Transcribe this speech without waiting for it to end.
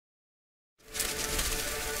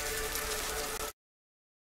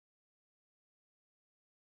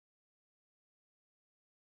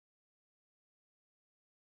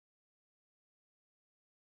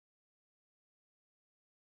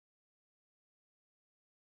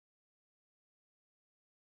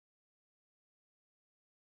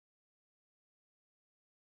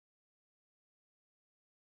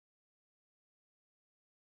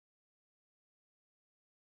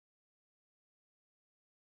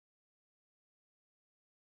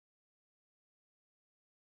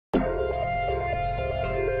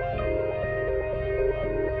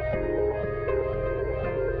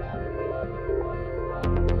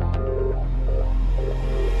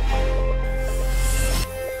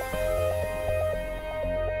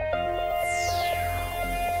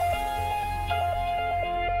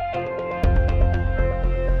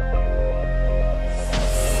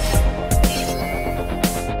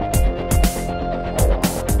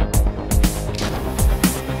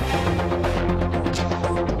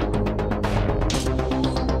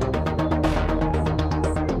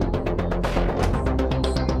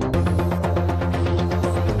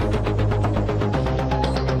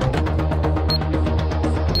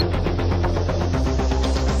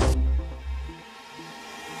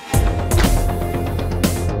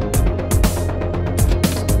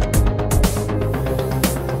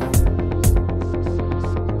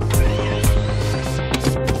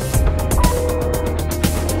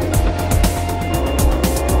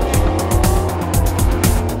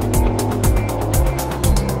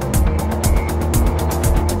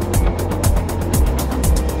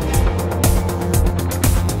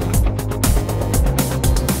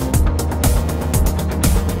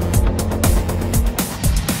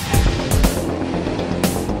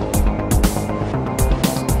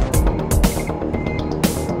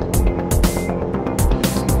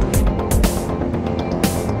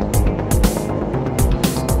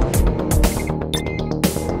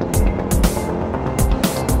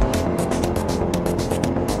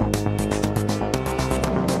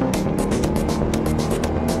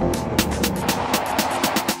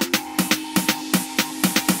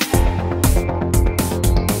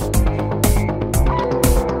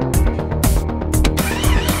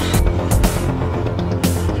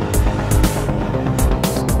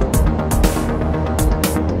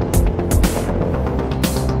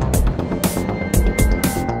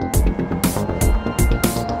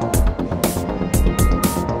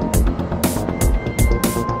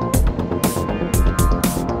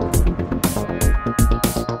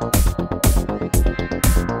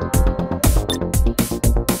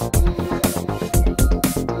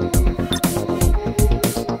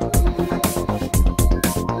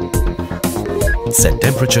Set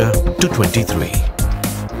temperature to 23.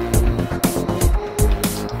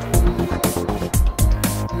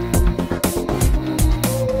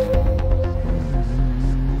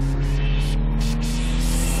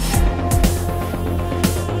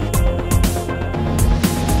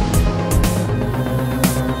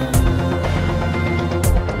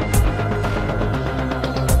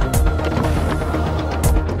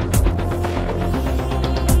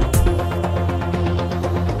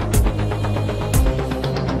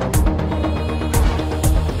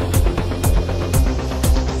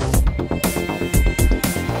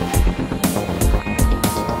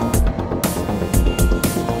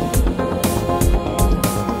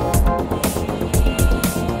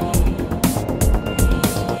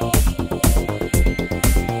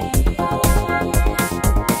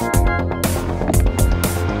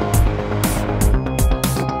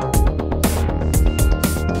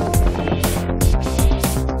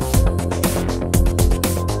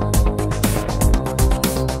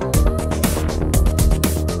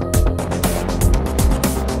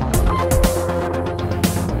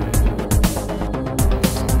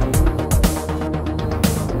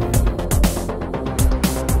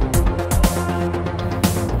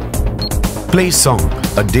 Play song,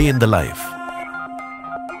 A Day in the Life.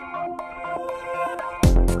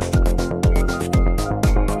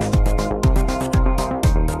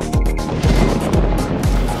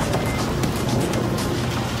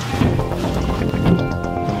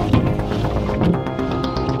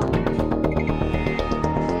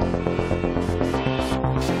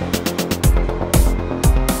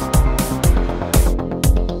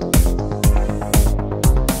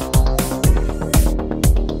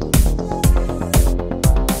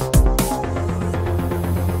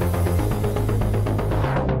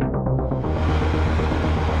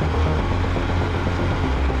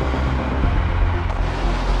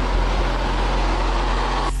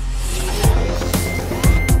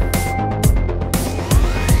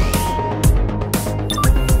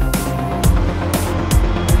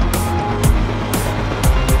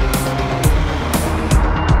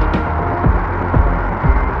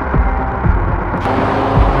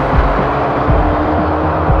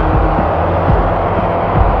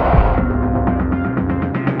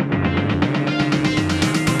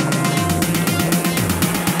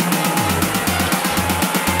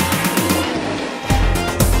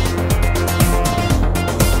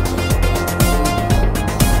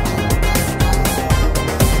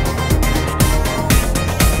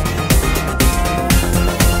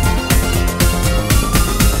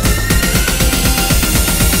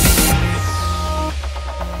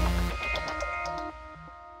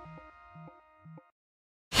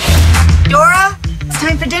 Dora, it's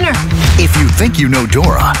time for dinner. If you think you know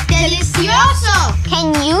Dora... Delicioso!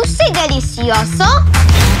 Can you say delicioso?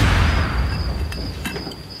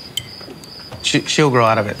 She'll grow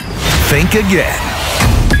out of it. Think again.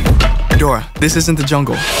 Dora, this isn't the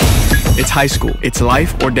jungle. It's high school. It's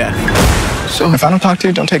life or death. So if I don't talk to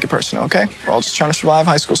you, don't take it personal, okay? We're all just trying to survive.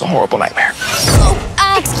 High school's a horrible nightmare.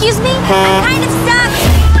 Excuse me? I'm kind of stuck.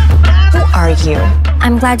 Who are you?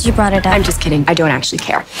 I'm glad you brought it up. I'm just kidding. I don't actually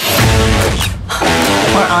care.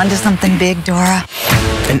 We're on to something big, Dora.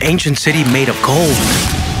 An ancient city made of gold.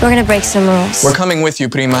 We're gonna break some rules. We're coming with you,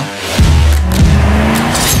 Prima.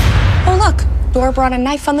 Oh, look. Dora brought a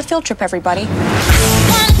knife on the field trip, everybody.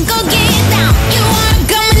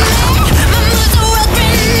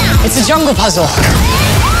 It's a jungle puzzle.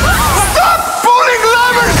 Stop fooling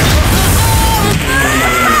lovers!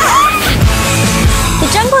 The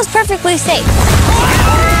jungle is perfectly safe.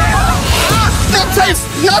 Not safe!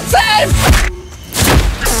 Not safe!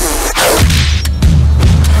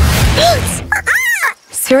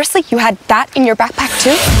 Seriously? You had that in your backpack,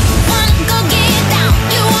 too?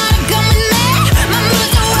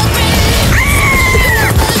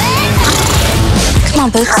 Come on,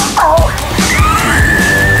 Boots.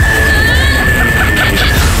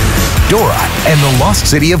 Dora and the Lost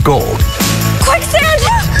City of Gold. Quicksand!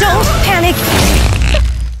 Don't panic.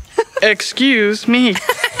 Excuse me.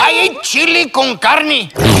 I ate chili con carne.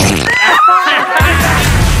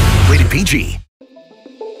 Rated PG.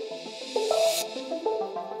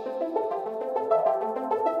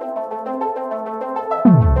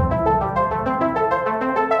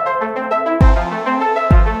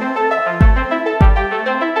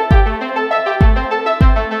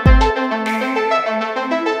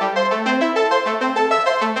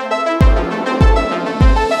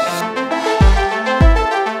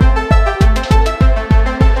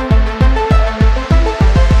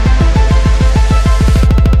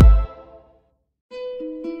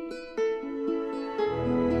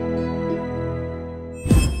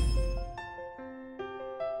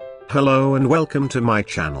 Hello and welcome to my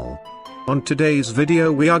channel. On today's video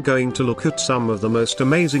we are going to look at some of the most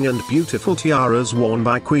amazing and beautiful tiaras worn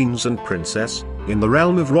by queens and princess, in the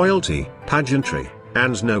realm of royalty, pageantry,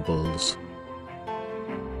 and nobles.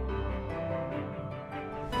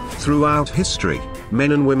 Throughout history,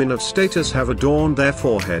 men and women of status have adorned their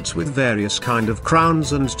foreheads with various kind of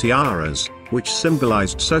crowns and tiaras, which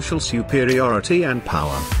symbolized social superiority and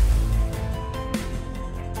power.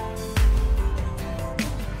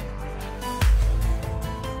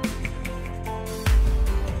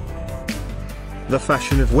 The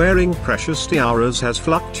fashion of wearing precious tiaras has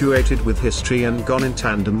fluctuated with history and gone in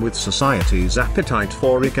tandem with society's appetite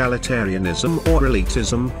for egalitarianism or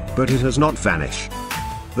elitism, but it has not vanished.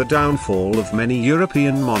 The downfall of many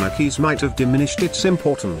European monarchies might have diminished its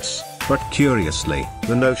importance, but curiously,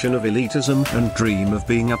 the notion of elitism and dream of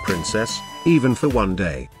being a princess, even for one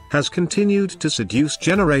day, has continued to seduce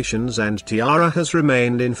generations, and tiara has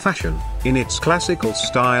remained in fashion, in its classical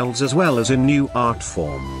styles as well as in new art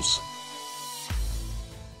forms.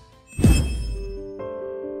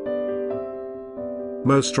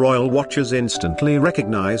 Most royal watchers instantly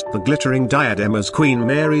recognized the glittering diadem as Queen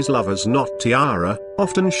Mary's lover's knot tiara,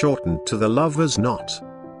 often shortened to the lover's knot.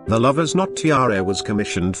 The lover's knot tiara was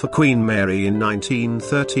commissioned for Queen Mary in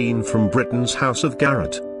 1913 from Britain's House of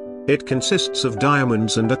Garrett. It consists of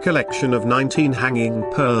diamonds and a collection of 19 hanging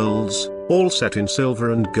pearls, all set in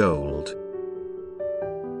silver and gold.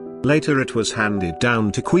 Later it was handed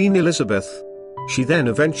down to Queen Elizabeth. She then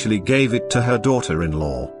eventually gave it to her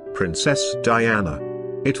daughter-in-law, Princess Diana.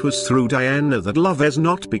 It was through Diana that lover's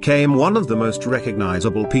knot became one of the most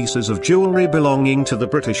recognizable pieces of jewelry belonging to the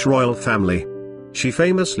British royal family. She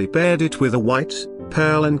famously paired it with a white,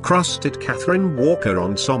 pearl-encrusted Catherine Walker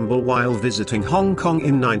ensemble while visiting Hong Kong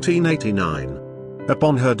in 1989.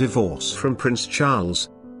 Upon her divorce from Prince Charles,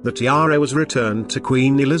 the tiara was returned to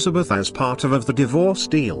Queen Elizabeth as part of the divorce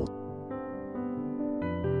deal.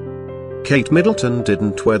 Kate Middleton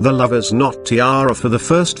didn't wear the lover's knot tiara for the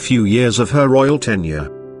first few years of her royal tenure.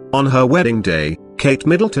 On her wedding day, Kate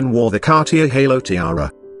Middleton wore the Cartier halo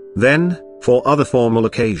tiara. Then, for other formal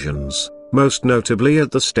occasions, most notably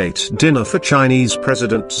at the state dinner for Chinese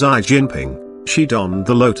President Xi Jinping, she donned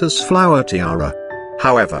the lotus flower tiara.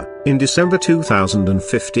 However, in December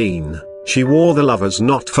 2015, she wore the lover's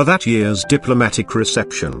knot for that year's diplomatic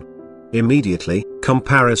reception. Immediately,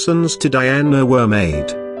 comparisons to Diana were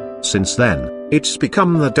made. Since then, it's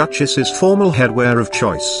become the Duchess's formal headwear of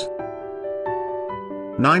choice.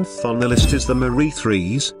 Ninth on the list is the Marie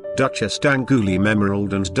III's, Duchesse d'Angoulême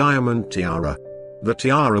Emerald and Diamond Tiara. The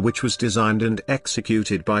tiara, which was designed and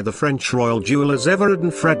executed by the French royal jewelers Everard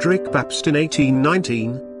and Frederic Baptiste in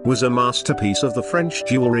 1819, was a masterpiece of the French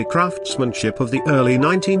jewelry craftsmanship of the early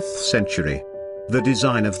 19th century. The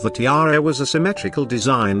design of the tiara was a symmetrical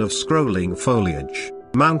design of scrolling foliage,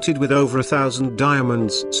 mounted with over 1,000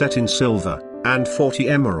 diamonds set in silver, and 40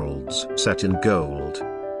 emeralds set in gold.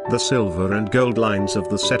 The silver and gold lines of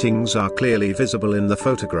the settings are clearly visible in the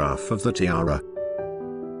photograph of the tiara.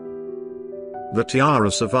 The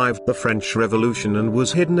tiara survived the French Revolution and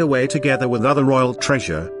was hidden away together with other royal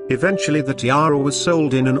treasure. Eventually the tiara was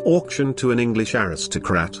sold in an auction to an English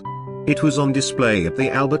aristocrat. It was on display at the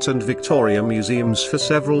Albert and Victoria Museums for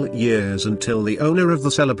several years until the owner of the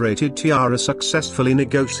celebrated tiara successfully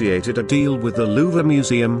negotiated a deal with the Louvre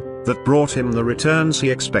Museum that brought him the returns he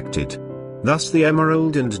expected. Thus the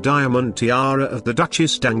emerald and diamond tiara of the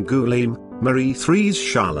Duchesse d'Angoulême, Marie III's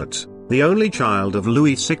Charlotte, the only child of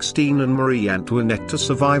Louis XVI and Marie Antoinette to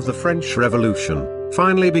survive the French Revolution,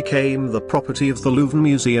 finally became the property of the Louvre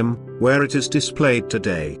Museum, where it is displayed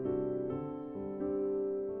today.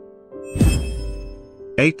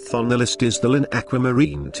 Eighth on the list is the Lynn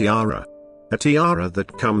Aquamarine Tiara. A tiara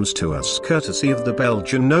that comes to us courtesy of the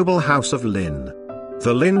Belgian noble house of Lynn.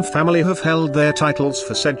 The Lynn family have held their titles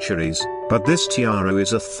for centuries, but this tiara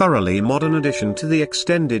is a thoroughly modern addition to the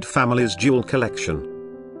extended family's jewel collection.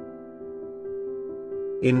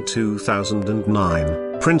 In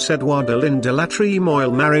 2009, Prince Edoardo Lynn de la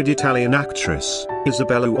Tremoille married Italian actress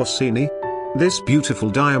Isabella Orsini. This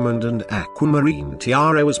beautiful diamond and aquamarine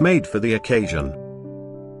tiara was made for the occasion.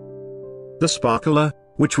 The sparkler,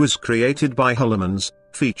 which was created by Hollemans,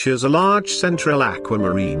 features a large central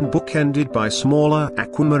aquamarine bookended by smaller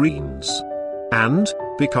aquamarines. And,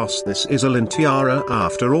 because this is a Lynn tiara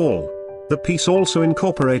after all, the piece also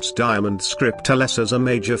incorporates diamond scriptures as a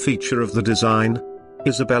major feature of the design.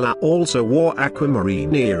 Isabella also wore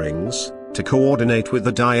aquamarine earrings to coordinate with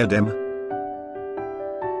the diadem.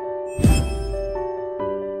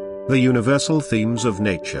 The universal themes of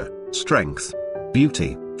nature, strength,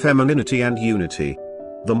 beauty, femininity and unity.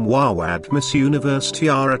 The Mwawad Miss Universe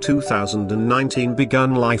Tiara 2019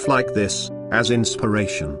 begun life like this, as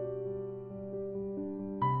inspiration.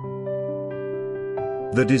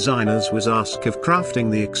 The designers was asked of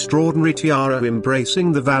crafting the extraordinary tiara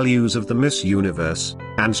embracing the values of the Miss Universe,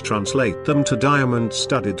 and translate them to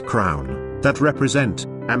diamond-studded crown, that represent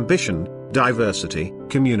ambition, diversity,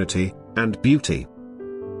 community, and beauty.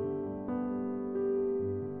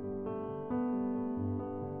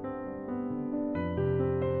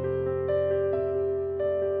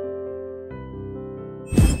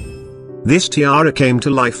 This tiara came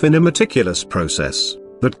to life in a meticulous process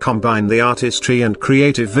that combined the artistry and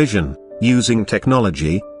creative vision, using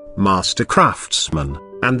technology, master craftsmen,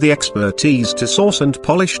 and the expertise to source and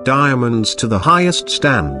polish diamonds to the highest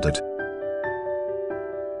standard.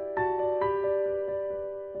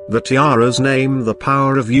 The tiara's name, The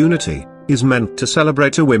Power of Unity, is meant to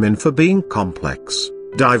celebrate a women for being complex,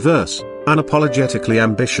 diverse, unapologetically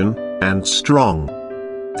ambitious, and strong.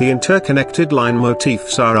 The interconnected line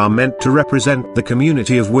motifs are meant to represent the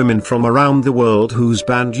community of women from around the world whose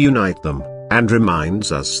band unite them, and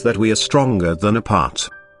reminds us that we are stronger than apart.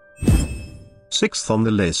 Sixth on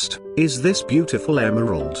the list, is this beautiful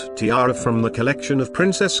emerald tiara from the collection of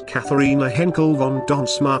Princess Katharina Henkel von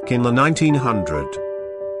Donsmarck in the 1900s.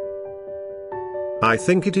 I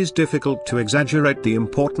think it is difficult to exaggerate the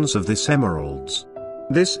importance of this emeralds.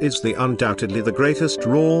 This is undoubtedly the greatest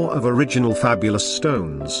raw of original fabulous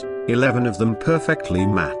stones, 11 of them perfectly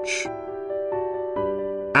match.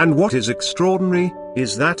 And what is extraordinary,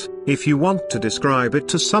 is that, if you want to describe it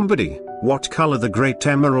to somebody, what color the great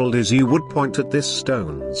emerald is, you would point at these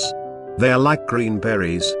stones. They are like green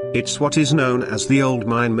berries, it's what is known as the old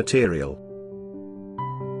mine material.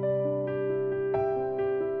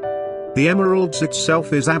 The emeralds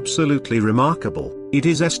itself is absolutely remarkable. It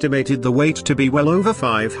is estimated the weight to be well over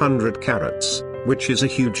 500 carats, which is a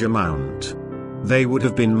huge amount. They would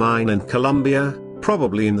have been mined in Colombia,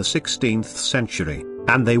 probably in the 16th century,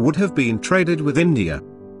 and they would have been traded with India.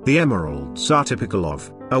 The emeralds are typical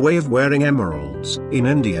of a way of wearing emeralds in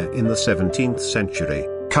India in the 17th century,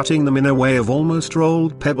 cutting them in a way of almost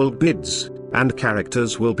rolled pebbled beads, and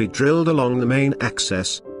characters will be drilled along the main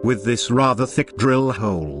axis, with this rather thick drill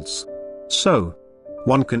holes. So,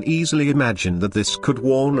 one can easily imagine that this could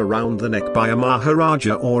worn around the neck by a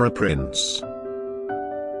Maharaja or a prince.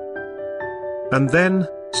 And then,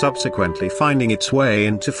 subsequently finding its way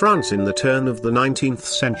into France in the turn of the 19th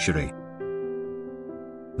century.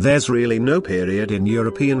 There's really no period in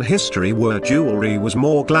European history where jewelry was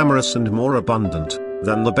more glamorous and more abundant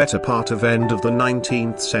than the better part of end of the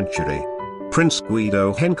 19th century. Prince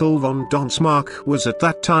Guido Henkel von Donsmarck was at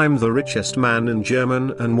that time the richest man in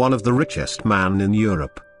Germany and one of the richest men in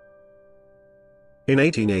Europe. In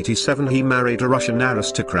 1887 he married a Russian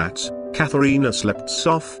aristocrat, Katharina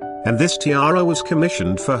Sleptsov, and this tiara was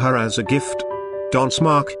commissioned for her as a gift.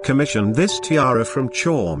 Donsmarck commissioned this tiara from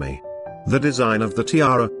Chormy. The design of the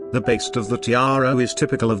tiara, the base of the tiara, is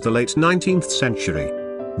typical of the late 19th century.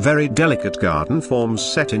 Very delicate garden forms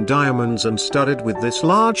set in diamonds and studded with this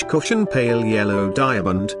large cushion pale yellow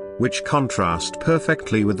diamond, which contrast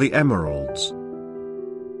perfectly with the emeralds.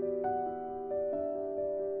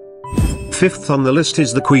 Fifth on the list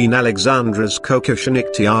is the Queen Alexandra's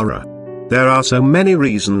Kokoshnik tiara. There are so many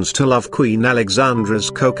reasons to love Queen Alexandra's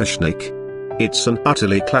Kokoshnik. It's an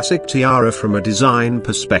utterly classic tiara from a design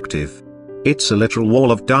perspective. It's a literal wall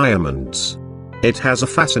of diamonds. It has a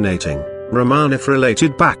fascinating,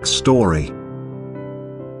 Romanov-related backstory.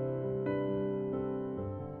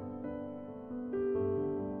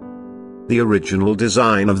 The original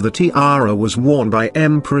design of the tiara was worn by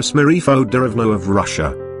Empress Marie Feodorovna of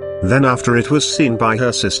Russia. Then after it was seen by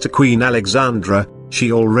her sister Queen Alexandra,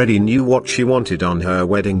 she already knew what she wanted on her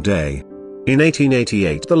wedding day. In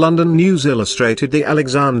 1888 the London News illustrated the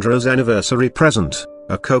Alexandra's anniversary present,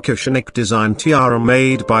 a Kokoshnik design tiara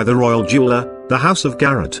made by the royal jeweler, the House of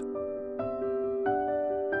Garrett.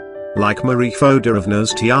 Like Marie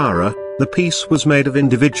Feodorovna's tiara, the piece was made of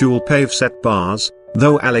individual pave-set bars,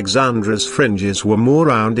 though Alexandra's fringes were more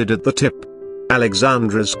rounded at the tip.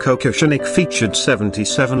 Alexandra's Kokoshnik featured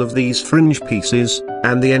 77 of these fringe pieces,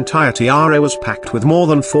 and the entire tiara was packed with more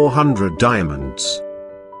than 400 diamonds.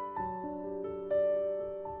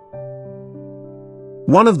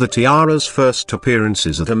 One of the tiara's first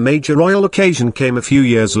appearances at a major royal occasion came a few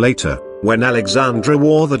years later, when Alexandra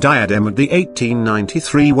wore the diadem at the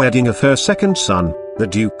 1893 wedding of her second son, the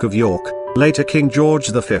Duke of York, later King George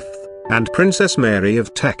V, and Princess Mary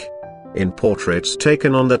of Teck. In portraits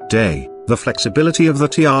taken on that day, the flexibility of the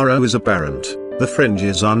tiara is apparent, the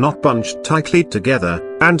fringes are not bunched tightly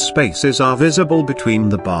together, and spaces are visible between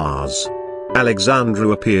the bars. Alexandra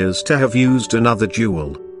appears to have used another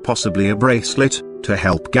jewel, possibly a bracelet, to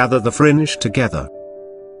help gather the fringe together.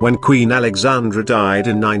 When Queen Alexandra died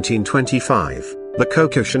in 1925, the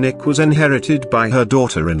coquillage was inherited by her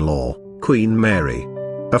daughter-in-law, Queen Mary.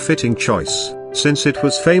 A fitting choice, since it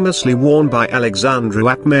was famously worn by Alexandra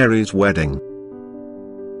at Mary's wedding.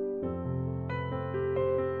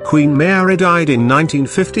 Queen Mary died in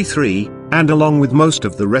 1953, and along with most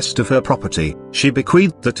of the rest of her property, she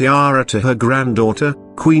bequeathed the tiara to her granddaughter,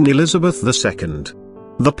 Queen Elizabeth II.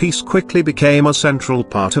 The piece quickly became a central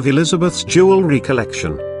part of Elizabeth's jewelry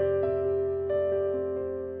collection.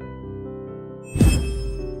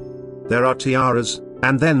 There are tiaras,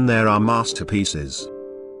 and then there are masterpieces.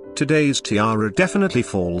 Today's tiara definitely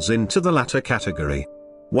falls into the latter category.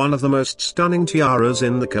 One of the most stunning tiaras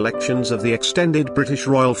in the collections of the extended British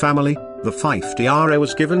royal family, the Fife tiara,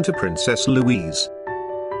 was given to Princess Louise.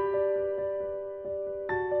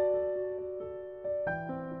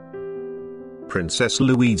 Princess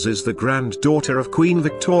Louise is the granddaughter of Queen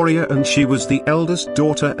Victoria, and she was the eldest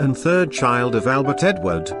daughter and third child of Albert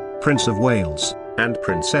Edward, Prince of Wales, and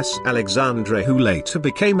Princess Alexandra, who later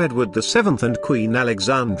became Edward VII and Queen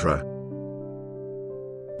Alexandra.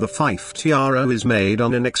 The Fife tiara is made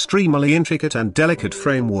on an extremely intricate and delicate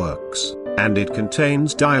frameworks, and it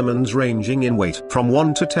contains diamonds ranging in weight from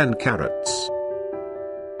 1 to 10 carats.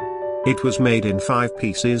 It was made in 5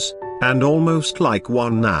 pieces, and almost like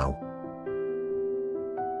one now.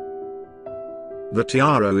 The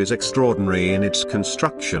tiara is extraordinary in its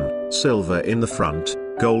construction: silver in the front,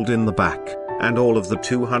 gold in the back, and all of the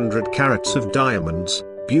 200 carats of diamonds,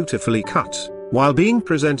 beautifully cut, while being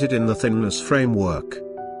presented in the thinness framework.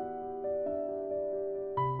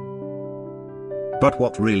 But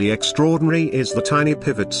what really extraordinary is the tiny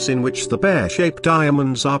pivots in which the pear-shaped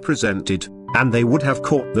diamonds are presented, and they would have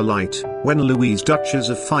caught the light. When Louise Duchess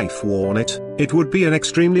of Fife worn it, it would be an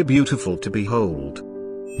extremely beautiful to behold.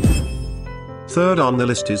 Third on the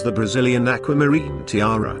list is the Brazilian aquamarine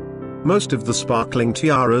tiara. Most of the sparkling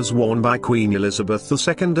tiaras worn by Queen Elizabeth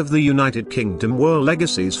II of the United Kingdom were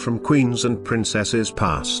legacies from queens and princesses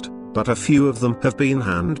past, but a few of them have been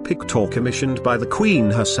hand-picked or commissioned by the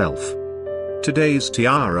Queen herself. Today's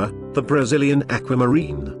tiara, the Brazilian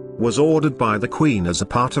aquamarine, was ordered by the Queen as a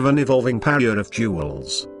part of an evolving parure of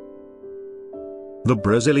jewels. The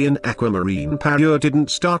Brazilian aquamarine parure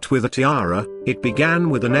didn't start with a tiara, it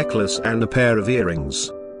began with a necklace and a pair of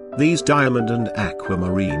earrings. These diamond and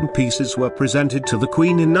aquamarine pieces were presented to the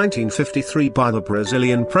Queen in 1953 by the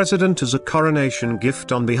Brazilian president as a coronation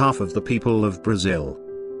gift on behalf of the people of Brazil.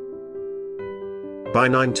 By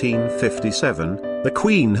 1957, the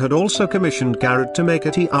Queen had also commissioned Garrett to make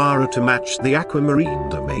a tiara to match the aquamarine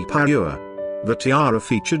demi parure. The tiara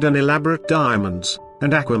featured an elaborate diamonds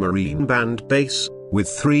and aquamarine band base, with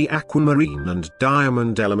 3 aquamarine and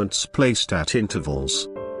diamond elements placed at intervals.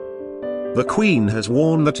 The Queen has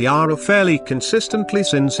worn the tiara fairly consistently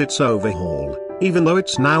since its overhaul, even though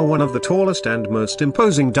it's now one of the tallest and most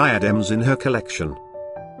imposing diadems in her collection.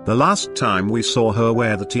 The last time we saw her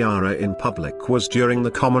wear the tiara in public was during the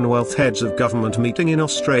Commonwealth Heads of Government meeting in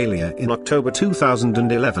Australia in October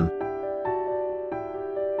 2011.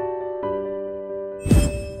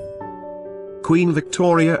 Queen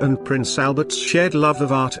Victoria and Prince Albert's shared love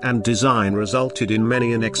of art and design resulted in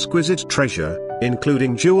many an exquisite treasure,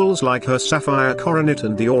 including jewels like her sapphire coronet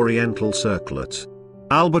and the Oriental circlet.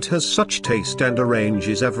 "Albert has such taste and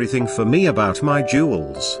arranges everything for me about my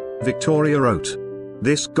jewels," Victoria wrote.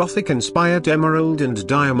 This Gothic-inspired emerald and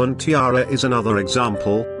diamond tiara is another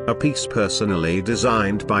example, a piece personally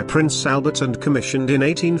designed by Prince Albert and commissioned in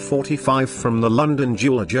 1845 from the London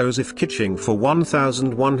jeweller Joseph Kitching for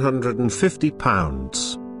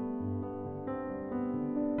 £1,150.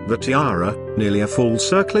 The tiara, nearly a full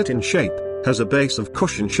circlet in shape, has a base of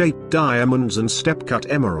cushion-shaped diamonds and step-cut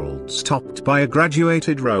emeralds topped by a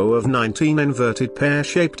graduated row of 19 inverted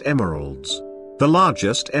pear-shaped emeralds. The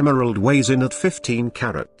largest emerald weighs in at 15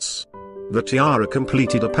 carats. The tiara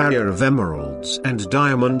completed a parure of emeralds and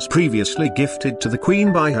diamonds previously gifted to the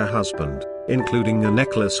Queen by her husband, including a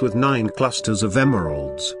necklace with 9 clusters of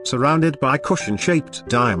emeralds surrounded by cushion-shaped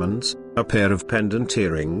diamonds, a pair of pendant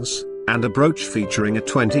earrings, and a brooch featuring a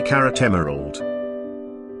 20-carat emerald.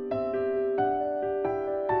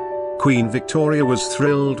 Queen Victoria was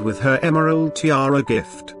thrilled with her emerald tiara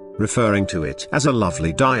gift, referring to it as a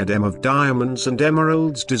lovely diadem of diamonds and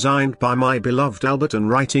emeralds designed by my beloved Albert, and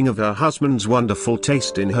writing of her husband's wonderful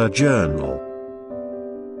taste in her journal.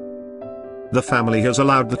 The family has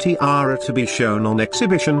allowed the tiara to be shown on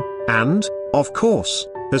exhibition, and, of course,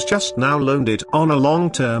 has just now loaned it on a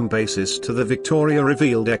long-term basis to the Victoria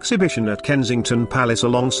Revealed exhibition at Kensington Palace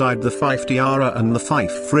alongside the Fife Tiara and the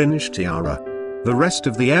Fife Fringe Tiara. The rest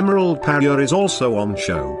of the Emerald Parure is also on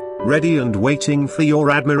show, ready and waiting for your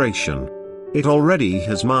admiration. It already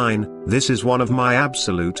has mine. This is one of my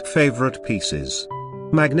absolute favorite pieces.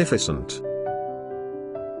 Magnificent.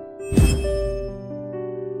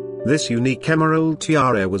 This unique emerald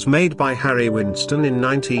tiara was made by Harry Winston in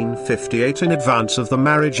 1958 in advance of the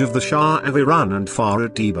marriage of the Shah of Iran and Farah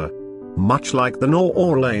Diba. Much like the Noor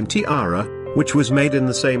Orleans tiara, which was made in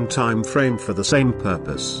the same time frame for the same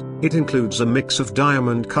purpose, it includes a mix of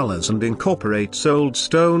diamond colors and incorporates old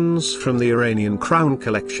stones from the Iranian crown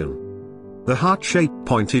collection. The heart-shaped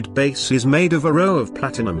pointed base is made of a row of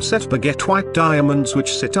platinum set baguette white diamonds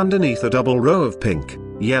which sit underneath a double row of pink,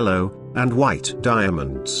 yellow, and white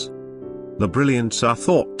diamonds. The brilliants are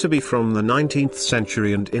thought to be from the 19th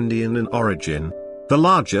century and Indian in origin. The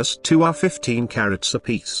largest two are 15 carats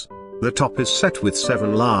apiece. The top is set with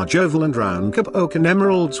 7 large oval and round Cape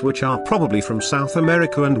emeralds which are probably from South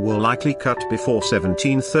America and were likely cut before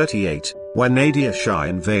 1738, when Nadir Shah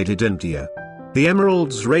invaded India. The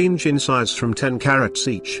emeralds range in size from 10 carats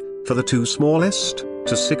each, for the two smallest,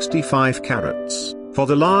 to 65 carats, for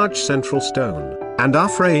the large central stone, and are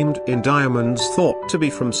framed in diamonds thought to be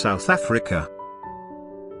from South Africa.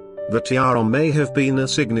 The tiara may have been a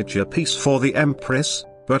signature piece for the Empress,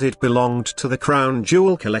 but it belonged to the Crown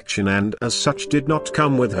Jewel collection and as such did not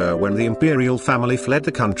come with her when the imperial family fled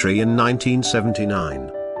the country in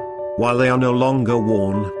 1979. While they are no longer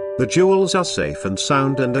worn, the jewels are safe and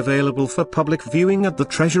sound and available for public viewing at the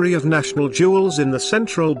Treasury of National Jewels in the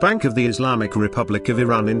Central Bank of the Islamic Republic of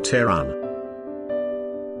Iran in Tehran.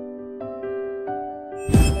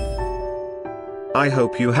 I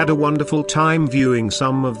hope you had a wonderful time viewing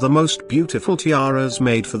some of the most beautiful tiaras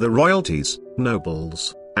made for the royalties,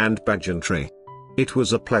 nobles, and pageantry. It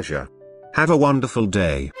was a pleasure. Have a wonderful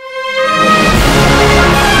day.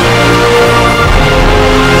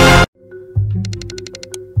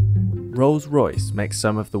 Rolls-Royce makes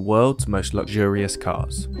some of the world's most luxurious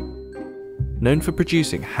cars. Known for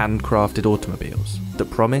producing handcrafted automobiles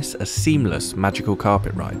that promise a seamless magical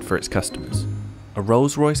carpet ride for its customers, a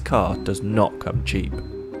Rolls-Royce car does not come cheap.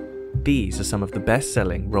 These are some of the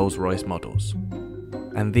best-selling Rolls-Royce models,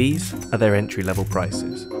 and these are their entry-level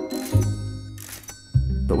prices.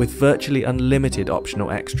 But with virtually unlimited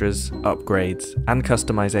optional extras, upgrades, and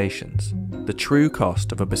customizations, the true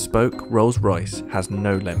cost of a bespoke Rolls-Royce has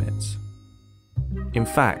no limits. In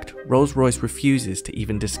fact, Rolls-Royce refuses to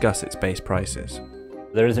even discuss its base prices.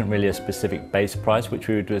 There isn't really a specific base price which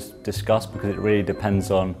we would just discuss because it really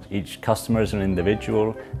depends on each customer as an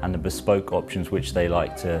individual and the bespoke options which they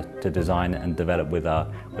like to design and develop with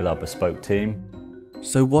our bespoke team.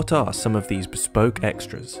 So what are some of these bespoke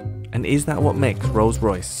extras? And is that what makes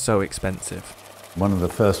Rolls-Royce so expensive? One of the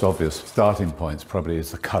first obvious starting points probably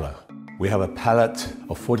is the colour. We have a palette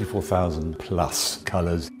of 44,000 plus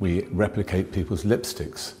colours. We replicate people's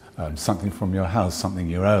lipsticks, something from your house, something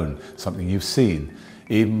you own, something you've seen.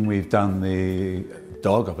 Even we've done the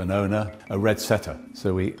dog of an owner, a red setter.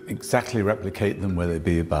 So we exactly replicate them, whether it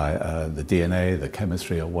be by the DNA, the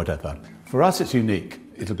chemistry or whatever. For us it's unique.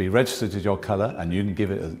 It'll be registered as your colour and you can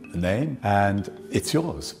give it a name and it's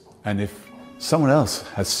yours. And if someone else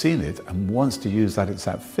has seen it and wants to use that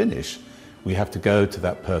exact finish, we have to go to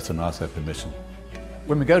that person and ask their permission.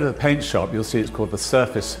 When we go to the paint shop, you'll see it's called the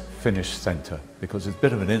Surface Finish Centre because it's a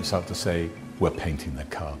bit of an insult to say we're painting the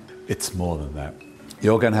car. It's more than that.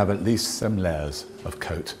 You're going to have at least 7 layers of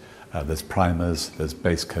coat. There's primers, there's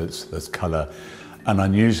base coats, there's colour, and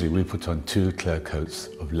unusually we put on 2 clear coats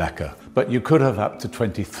of lacquer. But you could have up to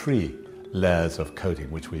 23 layers of coating,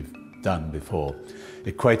 which we've done before,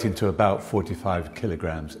 equating to about 45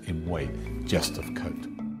 kilograms in weight just of coat.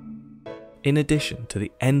 In addition to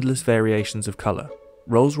the endless variations of colour,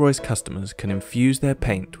 Rolls-Royce customers can infuse their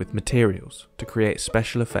paint with materials to create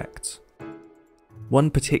special effects. One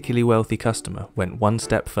particularly wealthy customer went one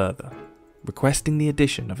step further, requesting the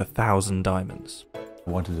addition of 1,000 diamonds.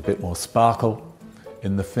 We wanted a bit more sparkle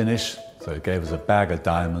in the finish, so it gave us a bag of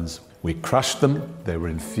diamonds. We crushed them, they were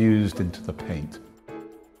infused into the paint.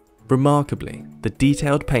 Remarkably, the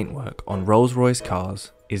detailed paintwork on Rolls-Royce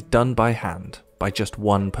cars is done by hand by just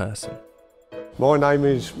one person. My name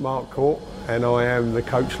is Mark Court and I am the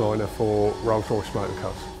coach liner for Rolls-Royce Motor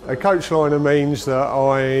Cars. A coach liner means that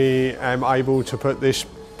I am able to put this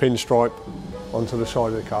pinstripe onto the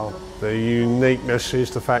side of the car. The uniqueness is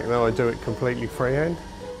the fact that I do it completely freehand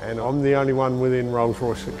and I'm the only one within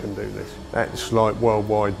Rolls-Royce that can do this. That's like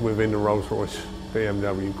worldwide within the Rolls-Royce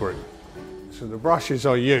BMW group. So the brushes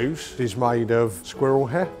I use is made of squirrel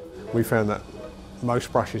hair. We found that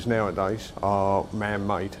most brushes nowadays are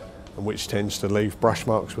man-made, and which tends to leave brush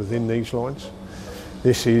marks within these lines.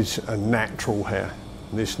 This is a natural hair.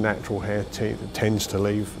 This natural hair tends to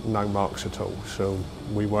leave no marks at all. So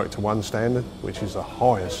we work to one standard, which is the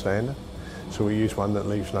highest standard. So we use one that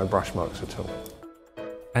leaves no brush marks at all.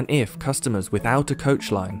 And if customers without a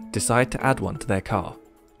coach line decide to add one to their car,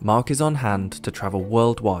 Mark is on hand to travel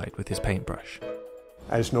worldwide with his paintbrush.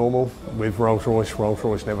 As normal, with Rolls-Royce,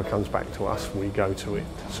 Rolls-Royce never comes back to us, we go to it.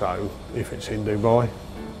 So if it's in Dubai,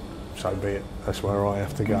 so be it, that's where I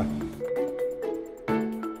have to go.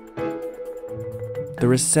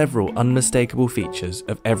 There are several unmistakable features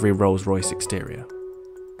of every Rolls-Royce exterior.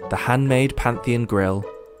 The handmade Pantheon grille,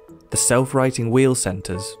 the self-righting wheel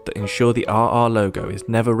centres that ensure the RR logo is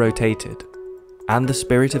never rotated, and the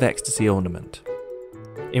Spirit of Ecstasy ornament.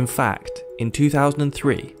 In fact, in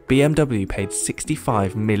 2003, BMW paid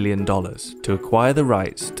 $65 million to acquire the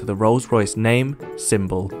rights to the Rolls-Royce name,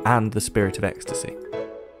 symbol, and the Spirit of Ecstasy.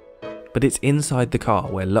 But it's inside the car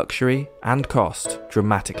where luxury and cost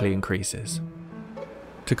dramatically increases.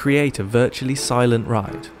 To create a virtually silent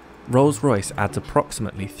ride, Rolls-Royce adds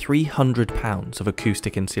approximately £300 of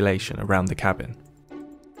acoustic insulation around the cabin.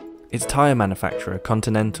 Its tyre manufacturer,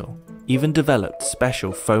 Continental, even developed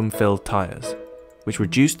special foam-filled tyres, which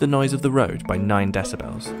reduced the noise of the road by 9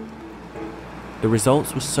 decibels. The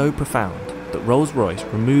results were so profound that Rolls-Royce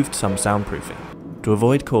removed some soundproofing to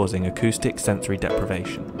avoid causing acoustic sensory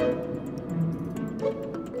deprivation.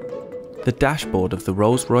 The dashboard of the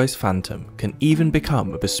Rolls-Royce Phantom can even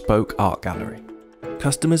become a bespoke art gallery.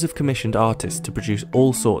 Customers have commissioned artists to produce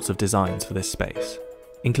all sorts of designs for this space,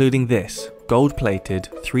 including this gold-plated,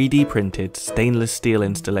 3D printed stainless steel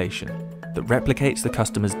installation that replicates the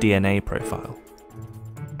customer's DNA profile.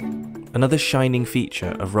 Another shining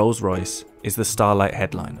feature of Rolls-Royce is the Starlight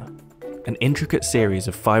headliner, an intricate series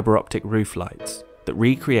of fibre optic roof lights that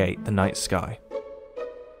recreate the night sky.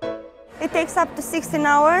 It takes up to 16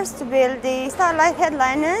 hours to build the Starlight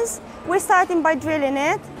headliners. We're starting by drilling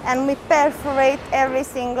it, and we perforate every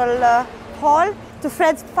single hole to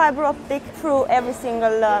thread fibre optic through every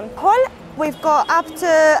single hole. We've got up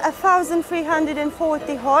to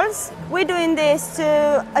 1,340 holes. We're doing this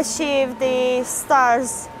to achieve the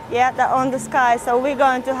stars, that are on the sky. So we're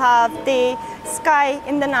going to have the sky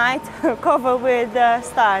in the night covered with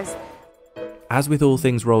stars. As with all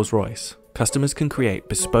things Rolls-Royce, customers can create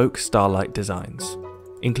bespoke Starlight designs,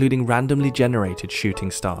 including randomly generated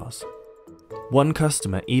shooting stars. One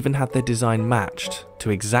customer even had their design matched to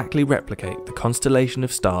exactly replicate the constellation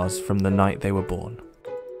of stars from the night they were born.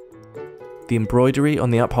 The embroidery on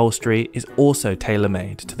the upholstery is also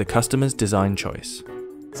tailor-made to the customer's design choice.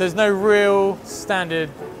 So there's no real standard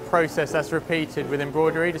process that's repeated with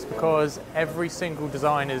embroidery, just because every single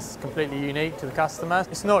design is completely unique to the customer.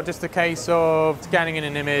 It's not just a case of scanning in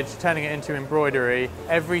an image, turning it into embroidery.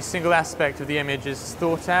 Every single aspect of the image is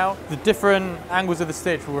thought out. The different angles of the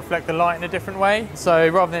stitch will reflect the light in a different way. So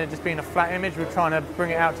rather than it just being a flat image, we're trying to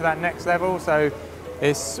bring it out to that next level. So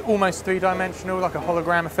it's almost three-dimensional, like a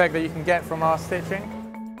hologram effect that you can get from our stitching.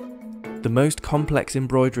 The most complex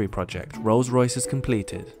embroidery project Rolls-Royce has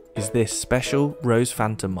completed is this special Rose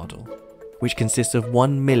Phantom model, which consists of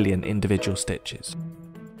 1 million individual stitches.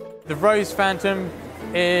 The Rose Phantom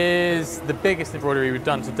is the biggest embroidery we've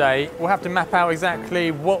done to date. We'll have to map out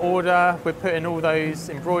exactly what order we're putting all those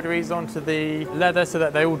embroideries onto the leather so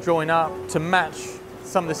that they all join up to match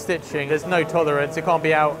some of the stitching. There's no tolerance, it can't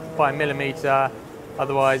be out by a millimetre,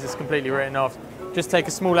 otherwise it's completely written off. Just take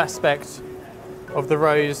a small aspect of the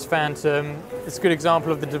Rose Phantom. It's a good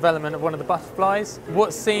example of the development of one of the butterflies.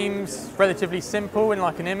 What seems relatively simple in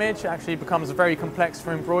like an image actually becomes very complex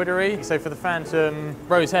for embroidery. So for the Phantom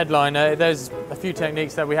Rose headliner, there's a few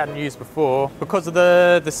techniques that we hadn't used before. Because of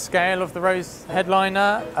the scale of the Rose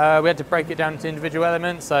headliner, we had to break it down into individual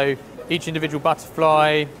elements. So each individual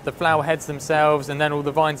butterfly, the flower heads themselves, and then all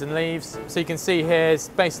the vines and leaves. So you can see here it's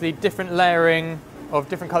basically different layering of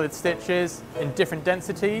different coloured stitches in different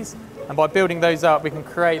densities. And by building those up, we can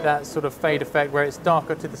create that sort of fade effect where it's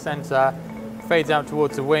darker to the centre, fades out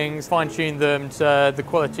towards the wings, fine-tune them to the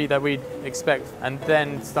quality that we'd expect, and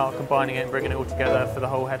then start combining it and bringing it all together for the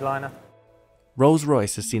whole headliner.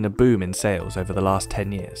 Rolls-Royce has seen a boom in sales over the last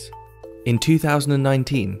 10 years. In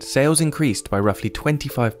 2019, sales increased by roughly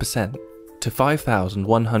 25% to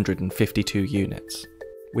 5,152 units,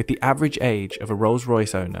 with the average age of a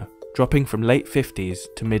Rolls-Royce owner dropping from late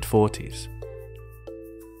 50s to mid-40s.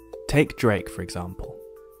 Take Drake, for example.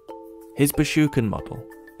 His Bashukan model,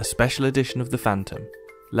 a special edition of the Phantom,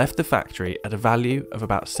 left the factory at a value of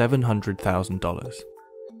about $700,000.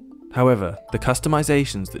 However, the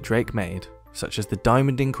customizations that Drake made, such as the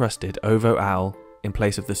diamond-encrusted Ovo Owl in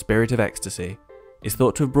place of the Spirit of Ecstasy, is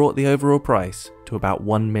thought to have brought the overall price to about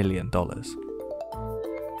 $1 million.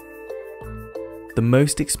 The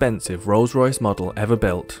most expensive Rolls-Royce model ever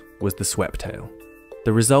built was the Sweptail.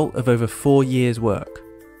 The result of over 4 years' work,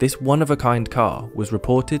 this one-of-a-kind car was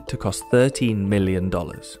reported to cost $13 million,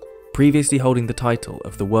 previously holding the title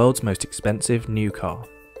of the world's most expensive new car.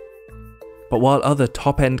 But while other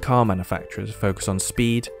top-end car manufacturers focus on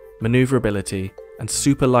speed, maneuverability, and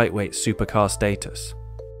super lightweight supercar status,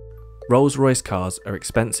 Rolls-Royce cars are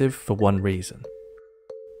expensive for one reason: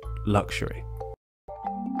 luxury.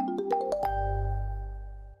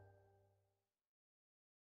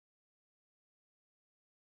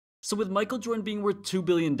 So with Michael Jordan being worth $2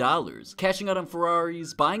 billion, cashing out on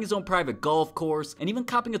Ferraris, buying his own private golf course, and even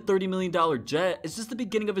copping a $30 million jet, is just the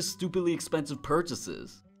beginning of his stupidly expensive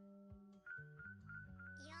purchases.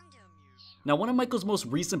 Now, one of Michael's most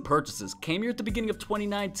recent purchases came here at the beginning of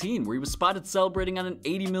 2019, where he was spotted celebrating on an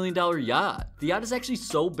 $80 million yacht. The yacht is actually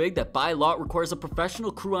so big that by law it requires a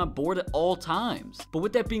professional crew on board at all times. But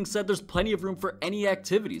with that being said, there's plenty of room for any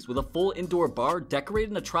activities, with a full indoor bar decorated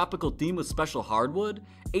in a tropical theme with special hardwood,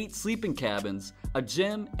 8 sleeping cabins, a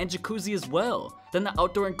gym, and jacuzzi as well. Then the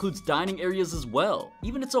outdoor includes dining areas as well,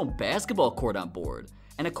 even its own basketball court on board.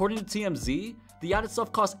 And according to TMZ, the yacht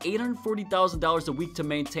itself costs $840,000 a week to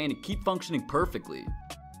maintain and keep functioning perfectly.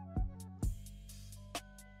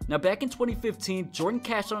 Now back in 2015, Jordan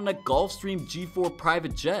cashed out on a Gulfstream G4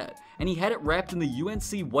 private jet, and he had it wrapped in the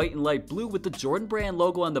UNC white and light blue with the Jordan brand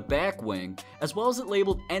logo on the back wing, as well as it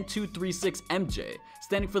labeled N236MJ,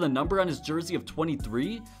 standing for the number on his jersey of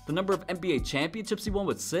 23, the number of NBA championships he won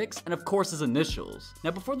with 6, and of course his initials. Now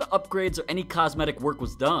before the upgrades or any cosmetic work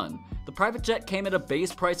was done, the private jet came at a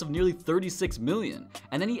base price of nearly $36 million,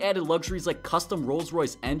 and then he added luxuries like custom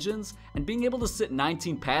Rolls-Royce engines and being able to sit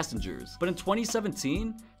 19 passengers. But in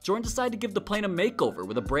 2017, Jordan decided to give the plane a makeover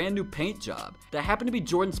with a brand new paint job that happened to be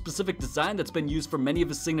Jordan's specific design that's been used for many of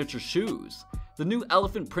his signature shoes. The new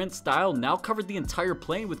elephant print style now covered the entire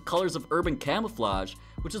plane with colors of urban camouflage,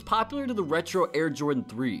 which is popular to the retro Air Jordan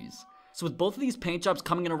 3s. So with both of these paint jobs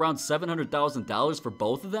coming in around $700,000 for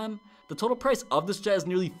both of them, the total price of this jet is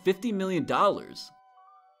nearly $50 million.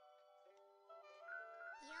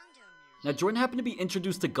 Now Jordan happened to be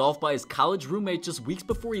introduced to golf by his college roommate just weeks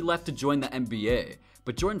before he left to join the NBA.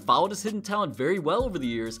 But Jordan followed his hidden talent very well over the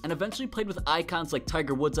years and eventually played with icons like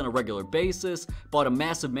Tiger Woods on a regular basis, bought a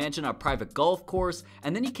massive mansion on a private golf course,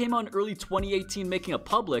 and then he came out in early 2018 making it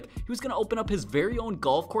public he was going to open up his very own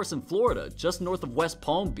golf course in Florida, just north of West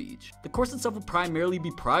Palm Beach. The course itself would primarily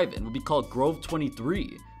be private and would be called Grove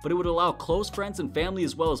 23, but it would allow close friends and family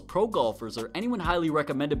as well as pro golfers or anyone highly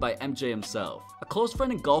recommended by MJ himself. A close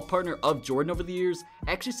friend and golf partner of Jordan over the years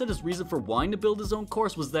actually said his reason for wanting to build his own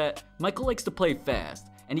course was that Michael likes to play fast,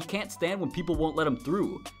 and he can't stand when people won't let him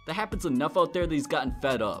through. That happens enough out there that he's gotten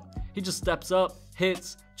fed up. He just steps up,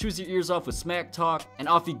 hits, chews your ears off with smack talk, and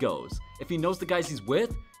off he goes. If he knows the guys he's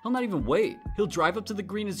with, he'll not even wait. He'll drive up to the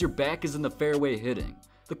green as your back is in the fairway hitting.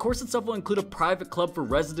 The course itself will include a private club for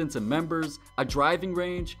residents and members, a driving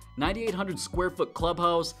range, 9,800 square foot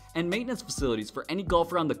clubhouse, and maintenance facilities for any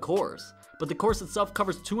golfer on the course. But the course itself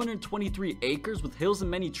covers 223 acres with hills and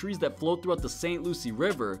many trees that flow throughout the St. Lucie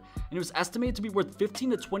River, and it was estimated to be worth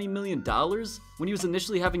 $15 to $20 million when he was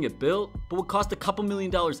initially having it built, but would cost a couple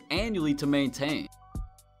 $1,000,000 annually to maintain.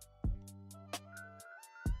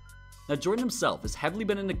 Now Jordan himself has heavily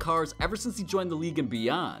been into cars ever since he joined the league and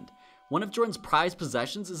beyond. One of Jordan's prized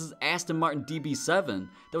possessions is his Aston Martin DB7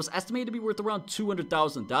 that was estimated to be worth around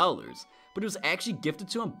 $200,000, but it was actually gifted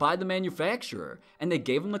to him by the manufacturer, and they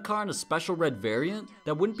gave him the car in a special red variant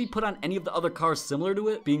that wouldn't be put on any of the other cars similar to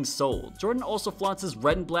it being sold. Jordan also flaunts his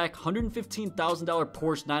red and black $115,000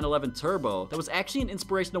 Porsche 911 Turbo that was actually an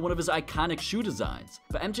inspiration to one of his iconic shoe designs,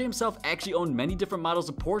 but MJ himself actually owned many different models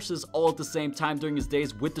of Porsches all at the same time during his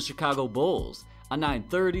days with the Chicago Bulls. A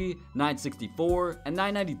 930, 964, and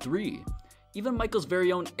 993. Even Michael's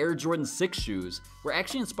very own Air Jordan 6 shoes were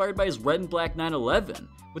actually inspired by his red and black 911,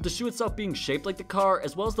 with the shoe itself being shaped like the car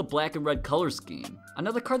as well as the black and red color scheme.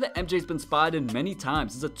 Another car that MJ's been spotted in many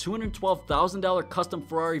times is a $212,000 custom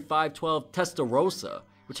Ferrari 512 Testarossa,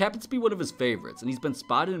 which happens to be one of his favorites, and he's been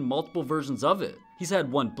spotted in multiple versions of it. He's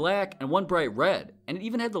had one black and one bright red, and it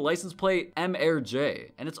even had the license plate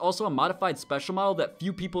M-Air-J, and it's also a modified special model that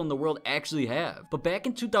few people in the world actually have. But back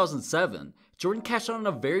in 2007, Jordan cashed out on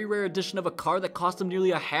a very rare edition of a car that cost him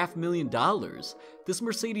nearly $500,000. This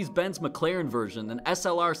Mercedes-Benz McLaren version, an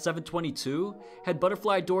SLR 722, had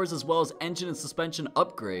butterfly doors as well as engine and suspension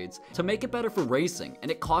upgrades to make it better for racing,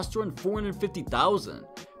 and it cost Jordan $450,000.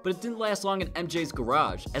 But it didn't last long in MJ's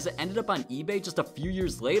garage, as it ended up on eBay just a few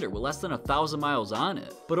years later with less than 1,000 miles on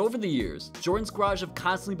it. But over the years, Jordan's garage have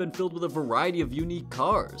constantly been filled with a variety of unique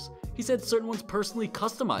cars. He's had certain ones personally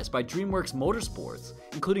customized by DreamWorks Motorsports,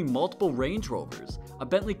 including multiple Range Rovers, a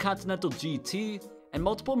Bentley Continental GT, and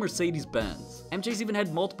multiple Mercedes-Benz. MJ's even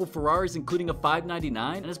had multiple Ferraris, including a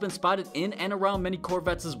 599, and has been spotted in and around many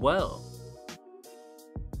Corvettes as well.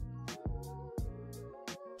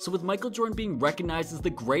 So with Michael Jordan being recognized as the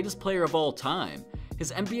greatest player of all time,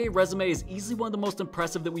 his NBA resume is easily one of the most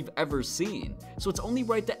impressive that we've ever seen, so it's only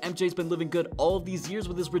right that MJ's been living good all of these years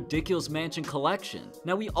with his ridiculous mansion collection.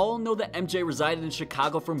 Now we all know that MJ resided in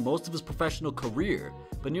Chicago for most of his professional career,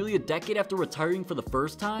 but nearly a decade after retiring for the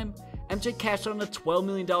first time, MJ cashed out on a $12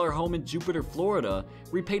 million home in Jupiter, Florida,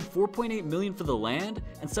 where he paid $4.8 million for the land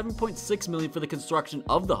and $7.6 million for the construction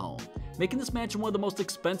of the home, making this mansion one of the most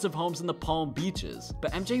expensive homes in the Palm Beaches.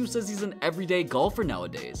 But MJ, who says he's an everyday golfer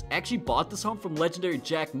nowadays, actually bought this home from legendary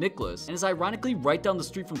Jack Nicklaus and is ironically right down the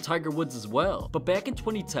street from Tiger Woods as well. But back in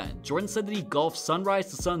 2010, Jordan said that he golfs sunrise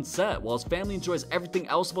to sunset while his family enjoys everything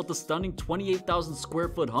else about the stunning 28,000 square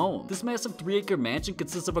foot home. This massive 3-acre mansion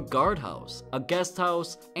consists of a guardhouse, a guest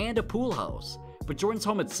house, and a pool house. But Jordan's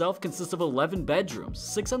home itself consists of 11 bedrooms,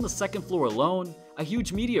 6 on the second floor alone, a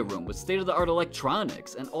huge media room with state-of-the-art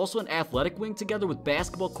electronics, and also an athletic wing together with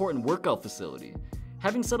basketball court and workout facility.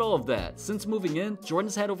 Having said all of that, since moving in, Jordan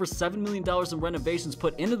has had over $7 million in renovations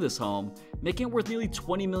put into this home, making it worth nearly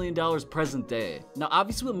 $20 million present day. Now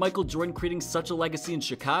obviously with Michael Jordan creating such a legacy in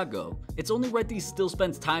Chicago, it's only right that he still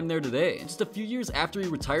spends time there today. And just a few years after he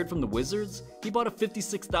retired from the Wizards, he bought a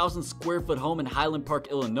 56,000 square foot home in Highland Park,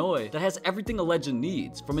 Illinois that has everything a legend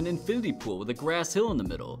needs, from an infinity pool with a grass hill in the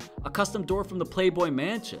middle, a custom door from the Playboy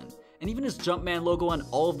Mansion, and even his Jumpman logo on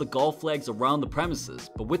all of the golf flags around the premises.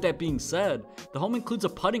 But with that being said, the home includes a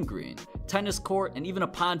putting green, tennis court, and even a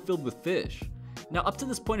pond filled with fish. Now up to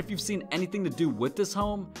this point, if you've seen anything to do with this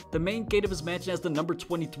home, the main gate of his mansion has the number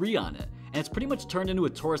 23 on it, and it's pretty much turned into a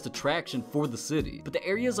tourist attraction for the city. But the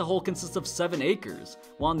area as a whole consists of 7 acres,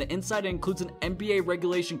 while on the inside it includes an NBA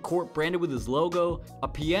regulation court branded with his logo, a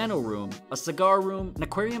piano room, a cigar room, an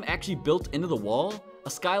aquarium actually built into the wall, a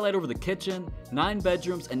skylight over the kitchen, 9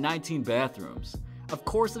 bedrooms, and 19 bathrooms. Of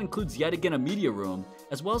course, it includes yet again a media room,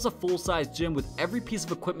 as well as a full-size gym with every piece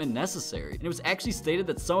of equipment necessary. And it was actually stated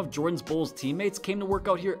that some of Jordan's Bulls teammates came to work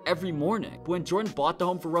out here every morning. But when Jordan bought the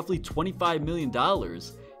home for roughly $25 million,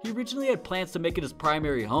 he originally had plans to make it his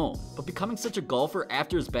primary home. But becoming such a golfer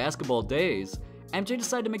after his basketball days, MJ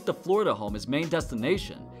decided to make the Florida home his main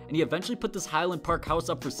destination, and he eventually put this Highland Park house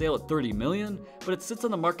up for sale at $30 million, but it sits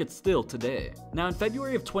on the market still today. Now in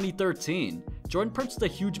February of 2013, Jordan purchased a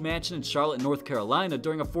huge mansion in Charlotte, North Carolina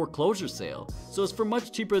during a foreclosure sale, so it was for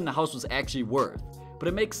much cheaper than the house was actually worth. But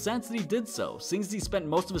it makes sense that he did so, seeing as he spent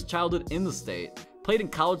most of his childhood in the state, played in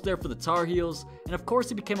college there for the Tar Heels, and of course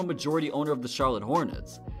he became a majority owner of the Charlotte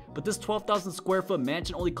Hornets. But this 12,000 square foot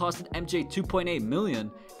mansion only costed MJ $2.8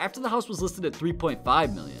 million after the house was listed at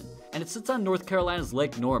 $3.5 million, and it sits on North Carolina's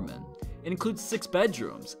Lake Norman. It includes 6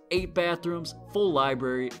 bedrooms, 8 bathrooms, full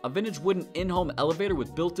library, a vintage wooden in-home elevator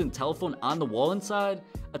with built-in telephone on the wall inside,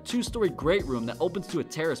 a 2-story great room that opens to a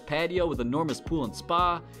terrace patio with enormous pool and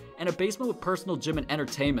spa, and a basement with personal gym and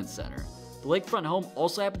entertainment center. The lakefront home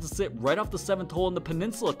also happens to sit right off the 7th hole in the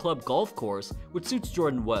Peninsula Club golf course, which suits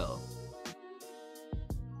Jordan well.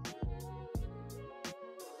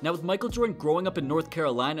 Now with Michael Jordan growing up in North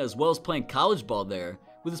Carolina as well as playing college ball there,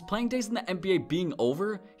 with his playing days in the NBA being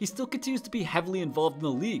over, he still continues to be heavily involved in the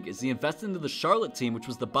league as he invested into the Charlotte team, which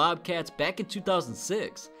was the Bobcats, back in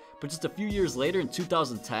 2006. But just a few years later in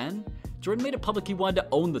 2010, Jordan made it public he wanted to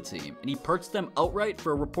own the team, and he purchased them outright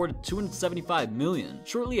for a reported $275 million.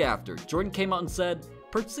 Shortly after, Jordan came out and said,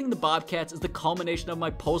 "Purchasing the Bobcats is the culmination of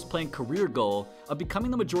my post-playing career goal of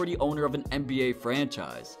becoming the majority owner of an NBA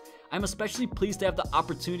franchise. I'm especially pleased to have the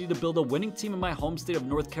opportunity to build a winning team in my home state of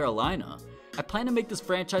North Carolina. I plan to make this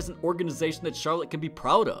franchise an organization that Charlotte can be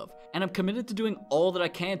proud of, and I'm committed to doing all that I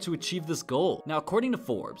can to achieve this goal." Now according to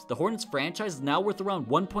Forbes, the Hornets franchise is now worth around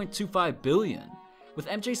 $1.25 billion. With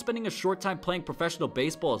MJ spending a short time playing professional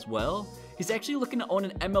baseball as well, he's actually looking to own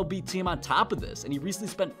an MLB team on top of this, and he recently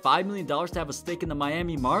spent $5 million to have a stake in the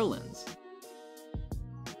Miami Marlins.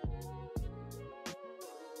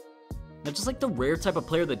 Now just like the rare type of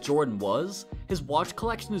player that Jordan was, his watch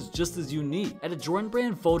collection is just as unique. At a Jordan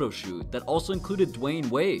brand photo shoot that also included Dwayne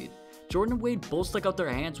Wade, Jordan and Wade both stuck out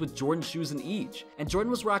their hands with Jordan shoes in each, and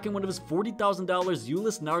Jordan was rocking one of his $40,000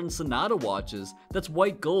 Ulyss Nardin Sonata watches that's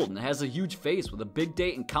white gold and has a huge face with a big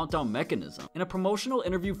date and countdown mechanism. In a promotional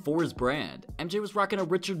interview for his brand, MJ was rocking a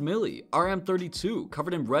Richard Mille RM32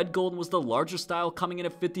 covered in red gold and was the larger style, coming in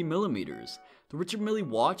at 50mm. The Richard Mille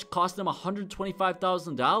watch cost him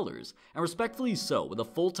 $125,000, and respectfully so, with a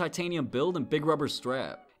full titanium build and big rubber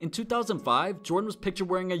strap. In 2005, Jordan was pictured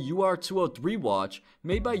wearing a UR203 watch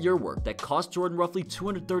made by Your Work that cost Jordan roughly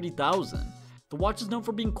 $230,000. The watch is known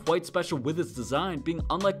for being quite special with its design, being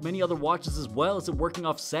unlike many other watches as well as it working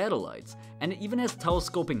off satellites, and it even has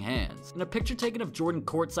telescoping hands. In a picture taken of Jordan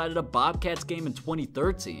courtside at a Bobcats game in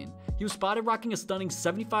 2013, he was spotted rocking a stunning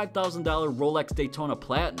 $75,000 Rolex Daytona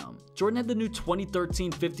Platinum. Jordan had the new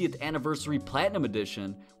 2013 50th Anniversary Platinum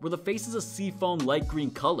Edition, where the face is a seafoam light green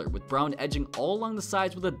color with brown edging all along the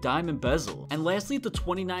sides with a diamond bezel. And lastly, at the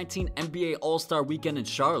 2019 NBA All-Star Weekend in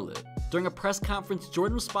Charlotte, during a press conference,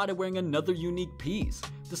 Jordan was spotted wearing another unique piece,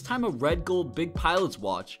 this time a red gold Big Pilot's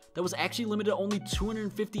watch that was actually limited to only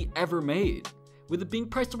 250 ever made. With it being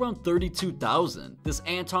priced around $32,000, this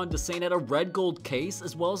Anton de Saint had a red gold case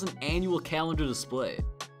as well as an annual calendar display.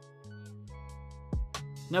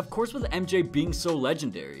 Now, of course, with MJ being so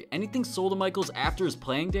legendary, anything sold to Michaels after his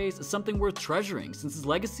playing days is something worth treasuring, since his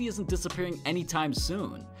legacy isn't disappearing anytime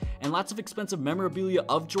soon, and lots of expensive memorabilia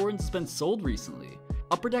of Jordan's has been sold recently.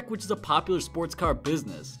 Upper Deck, which is a popular sports car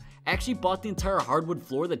business, actually bought the entire hardwood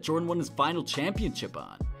floor that Jordan won his final championship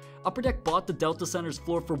on. Upper Deck bought the Delta Center's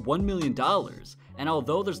floor for $1 million, and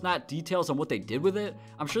although there's not details on what they did with it,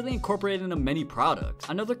 I'm sure they incorporated it into many products.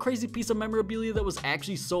 Another crazy piece of memorabilia that was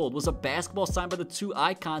actually sold was a basketball signed by the two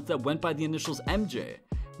icons that went by the initials MJ,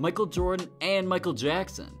 Michael Jordan and Michael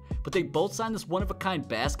Jackson. But they both signed this one-of-a-kind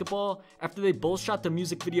basketball after they both shot the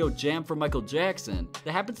music video Jam for Michael Jackson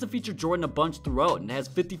that happens to feature Jordan a bunch throughout and has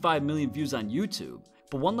 55 million views on YouTube.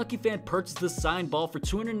 But one lucky fan purchased this signed ball for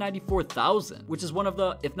 $294,000, which is one of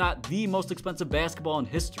the, if not the most expensive basketball in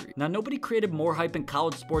history. Now, nobody created more hype in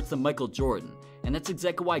college sports than Michael Jordan, and that's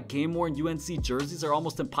exactly why game-worn UNC jerseys are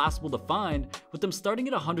almost impossible to find, with them starting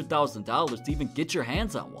at $100,000 to even get your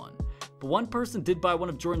hands on one. But one person did buy one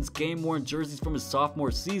of Jordan's game-worn jerseys from his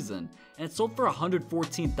sophomore season, and it sold for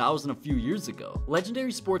 $114,000 a few years ago.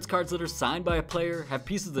 Legendary sports cards that are signed by a player, have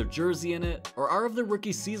pieces of their jersey in it, or are of their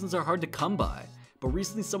rookie seasons are hard to come by. But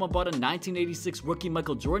recently someone bought a 1986 rookie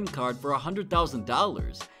Michael Jordan card for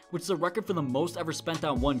 $100,000, which is a record for the most ever spent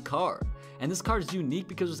on one card. And this card is unique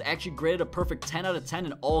because it was actually graded a perfect 10 out of 10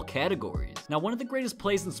 in all categories. Now, one of the greatest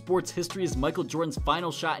plays in sports history is Michael Jordan's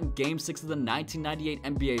final shot in Game 6 of the 1998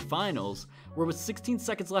 NBA Finals, where with 16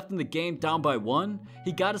 seconds left in the game down by 1,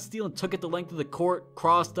 he got a steal and took it the length of the court,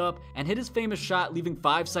 crossed up, and hit his famous shot, leaving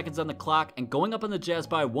 5 seconds on the clock and going up on the Jazz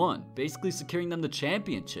by 1, basically securing them the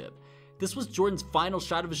championship. This was Jordan's final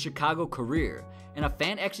shot of his Chicago career, and a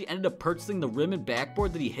fan actually ended up purchasing the rim and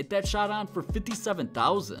backboard that he hit that shot on for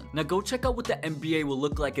 $57,000. Now go check out what the NBA will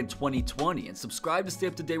look like in 2020 and subscribe to stay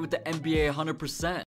up to date with the NBA 100%.